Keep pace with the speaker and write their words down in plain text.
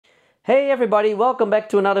Hey everybody, welcome back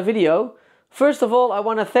to another video. First of all, I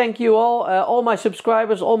want to thank you all my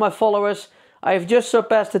subscribers, all my followers. I have just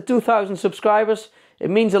surpassed the 2,000 subscribers. It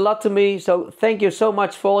means a lot to me, so thank you so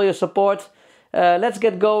much for all your support. Let's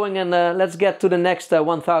get going and let's get to the next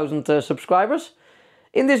 1,000 subscribers.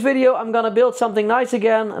 In this video I'm gonna build something nice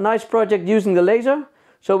again, a nice project using the laser.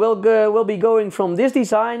 So we'll be going from this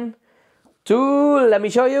design to, let me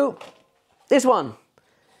show you, this one.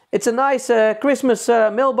 It's a nice Christmas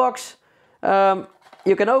mailbox.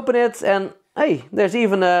 You can open it and hey, there's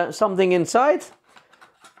even something inside.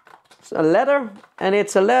 It's a letter, and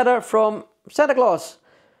it's a letter from Santa Claus.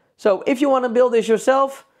 So if you want to build this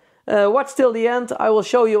yourself, watch till the end. I will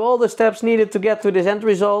show you all the steps needed to get to this end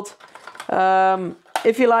result.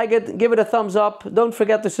 If you like it, give it a thumbs up. Don't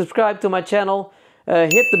forget to subscribe to my channel.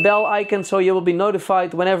 Hit the bell icon so you will be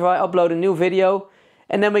notified whenever I upload a new video.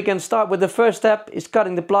 And then we can start with the first step, is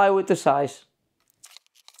cutting the plywood to size.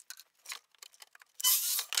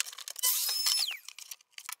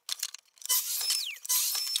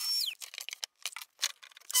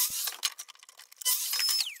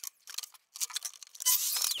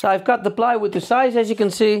 So I've cut the plywood to size, as you can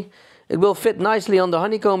see. It will fit nicely on the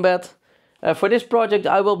honeycomb bed. For this project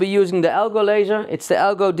I will be using the Algo Laser. It's the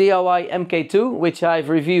Algo DIY KIT MK2, which I've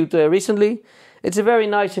reviewed recently. It's a very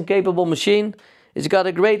nice and capable machine. It's got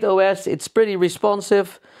a great OS, it's pretty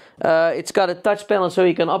responsive. It's got a touch panel so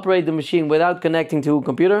you can operate the machine without connecting to a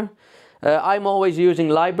computer. I'm always using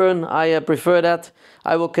LightBurn, I prefer that.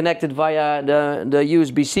 I will connect it via the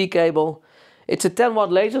USB-C cable. It's a 10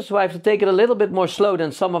 watt laser, so I have to take it a little bit more slow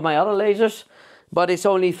than some of my other lasers. But it's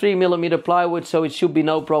only 3mm plywood, so it should be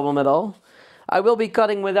no problem at all. I will be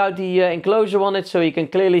cutting without the enclosure on it, so you can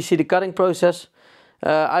clearly see the cutting process.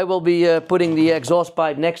 I will be putting the exhaust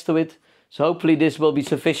pipe next to it. So hopefully this will be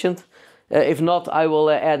sufficient. If not, I will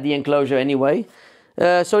add the enclosure anyway.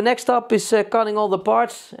 So next up is cutting all the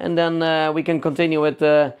parts, and then we can continue with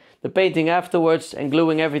the painting afterwards and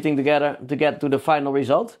gluing everything together to get to the final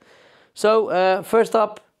result. So first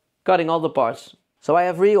up, cutting all the parts. So I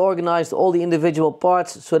have reorganized all the individual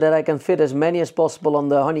parts so that I can fit as many as possible on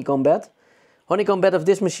the honeycomb bed. Honeycomb bed of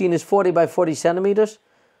this machine is 40 by 40 centimeters.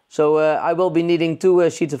 So I will be needing 2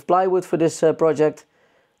 sheets of plywood for this project.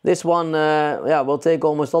 This one will take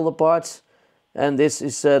almost all the parts, and this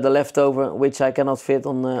is the leftover, which I cannot fit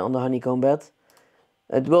on the honeycomb bed.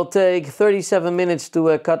 It will take 37 minutes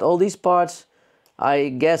to cut all these parts. I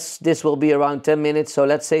guess this will be around 10 minutes, so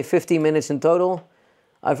let's say 15 minutes in total.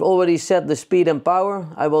 I've already set the speed and power.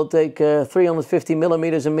 I will take 350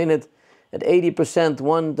 millimeters a minute at 80%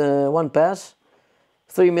 one pass.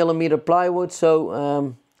 3mm plywood,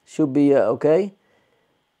 so should be okay.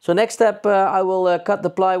 So next step, I will cut the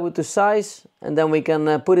plywood to size, and then we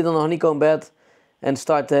can put it on the honeycomb bed and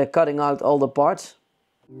start cutting out all the parts.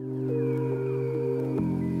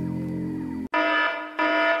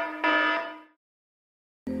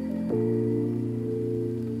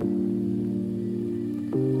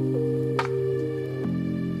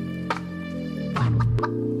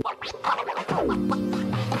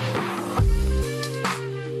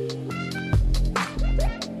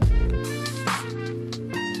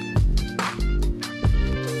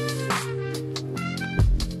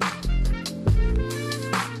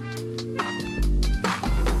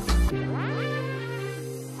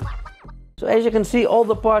 So as you can see, all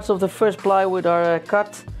the parts of the first plywood are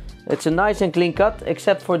cut. It's a nice and clean cut,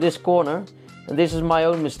 except for this corner. And this is my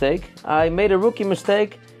own mistake. I made a rookie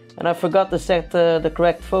mistake and I forgot to set the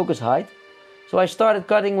correct focus height. So I started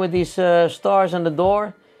cutting with these stars on the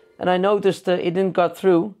door, and I noticed it didn't cut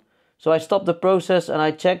through. So I stopped the process and I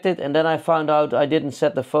checked it, and then I found out I didn't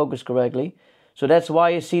set the focus correctly. So that's why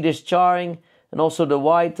you see this charring and also the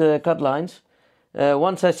white cut lines.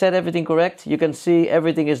 Once I set everything correct, you can see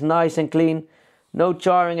everything is nice and clean, no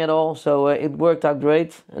charring at all, so it worked out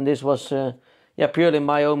great, and this was purely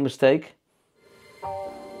my own mistake.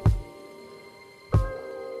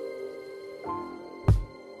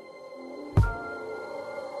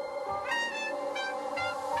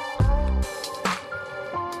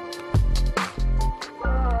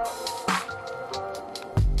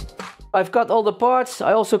 I've cut all the parts.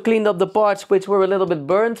 I also cleaned up the parts which were a little bit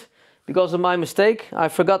burnt because of my mistake. I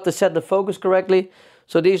forgot to set the focus correctly,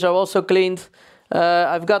 so these are also cleaned.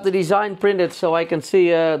 I've got the design printed so I can see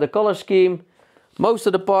the color scheme. Most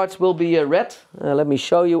of the parts will be red. Let me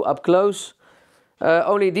show you up close.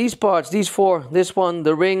 Only these parts, these 4, this one,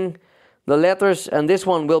 the ring, the letters, and this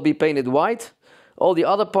one will be painted white. All the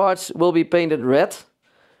other parts will be painted red.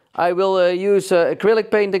 I will use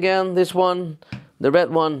acrylic paint again, this one, the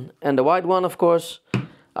red one and the white one, of course.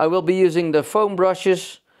 I will be using the foam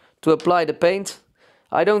brushes to apply the paint.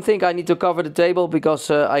 I don't think I need to cover the table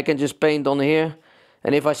because I can just paint on here.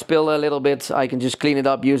 And if I spill a little bit, I can just clean it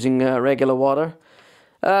up using regular water.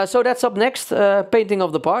 So that's up next, painting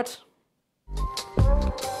of the parts.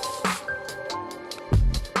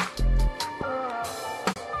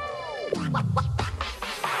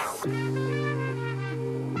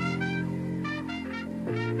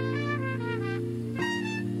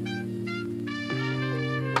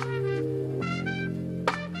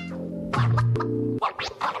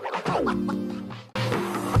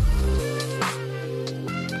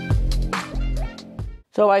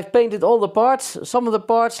 So I've painted all the parts. Some of the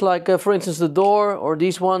parts, like for instance the door or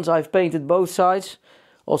these ones, I've painted both sides.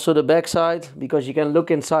 Also the back side, because you can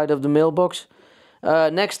look inside of the mailbox.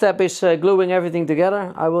 Next step is gluing everything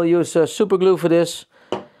together. I will use super glue for this.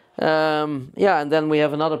 Yeah, and then we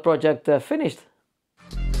have another project finished.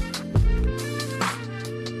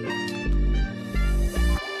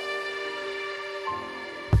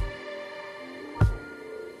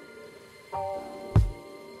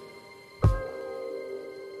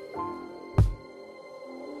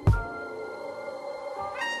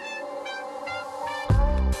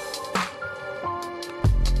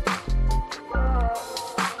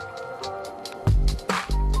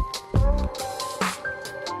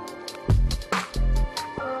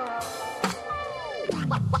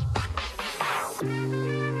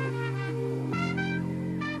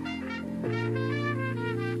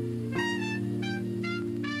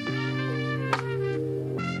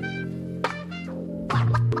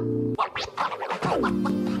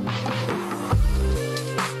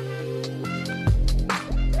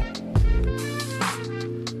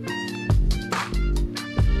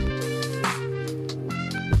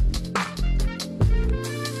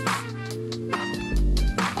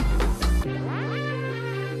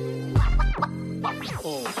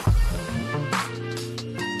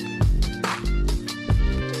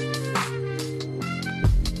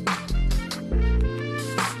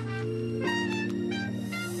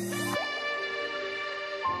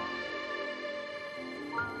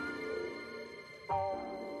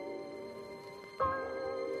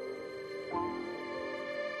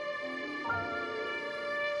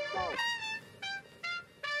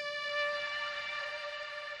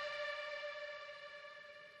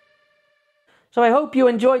 So I hope you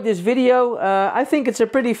enjoyed this video. I think it's a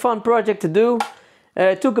pretty fun project to do.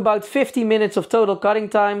 It took about 50 minutes of total cutting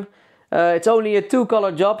time. It's only a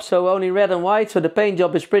 2-color job, so only red and white, so the paint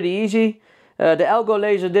job is pretty easy. The Algo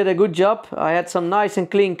Laser did a good job. I had some nice and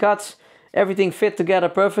clean cuts. Everything fit together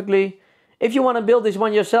perfectly. If you want to build this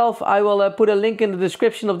one yourself, I will put a link in the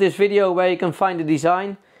description of this video where you can find the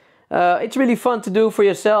design. It's really fun to do for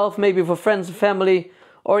yourself, maybe for friends and family,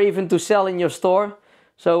 or even to sell in your store.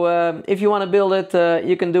 So if you want to build it,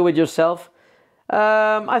 you can do it yourself.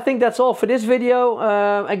 I think that's all for this video.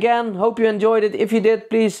 Again, hope you enjoyed it. If you did,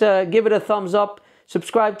 please give it a thumbs up,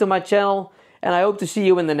 subscribe to my channel, and I hope to see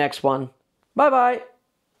you in the next one. Bye bye!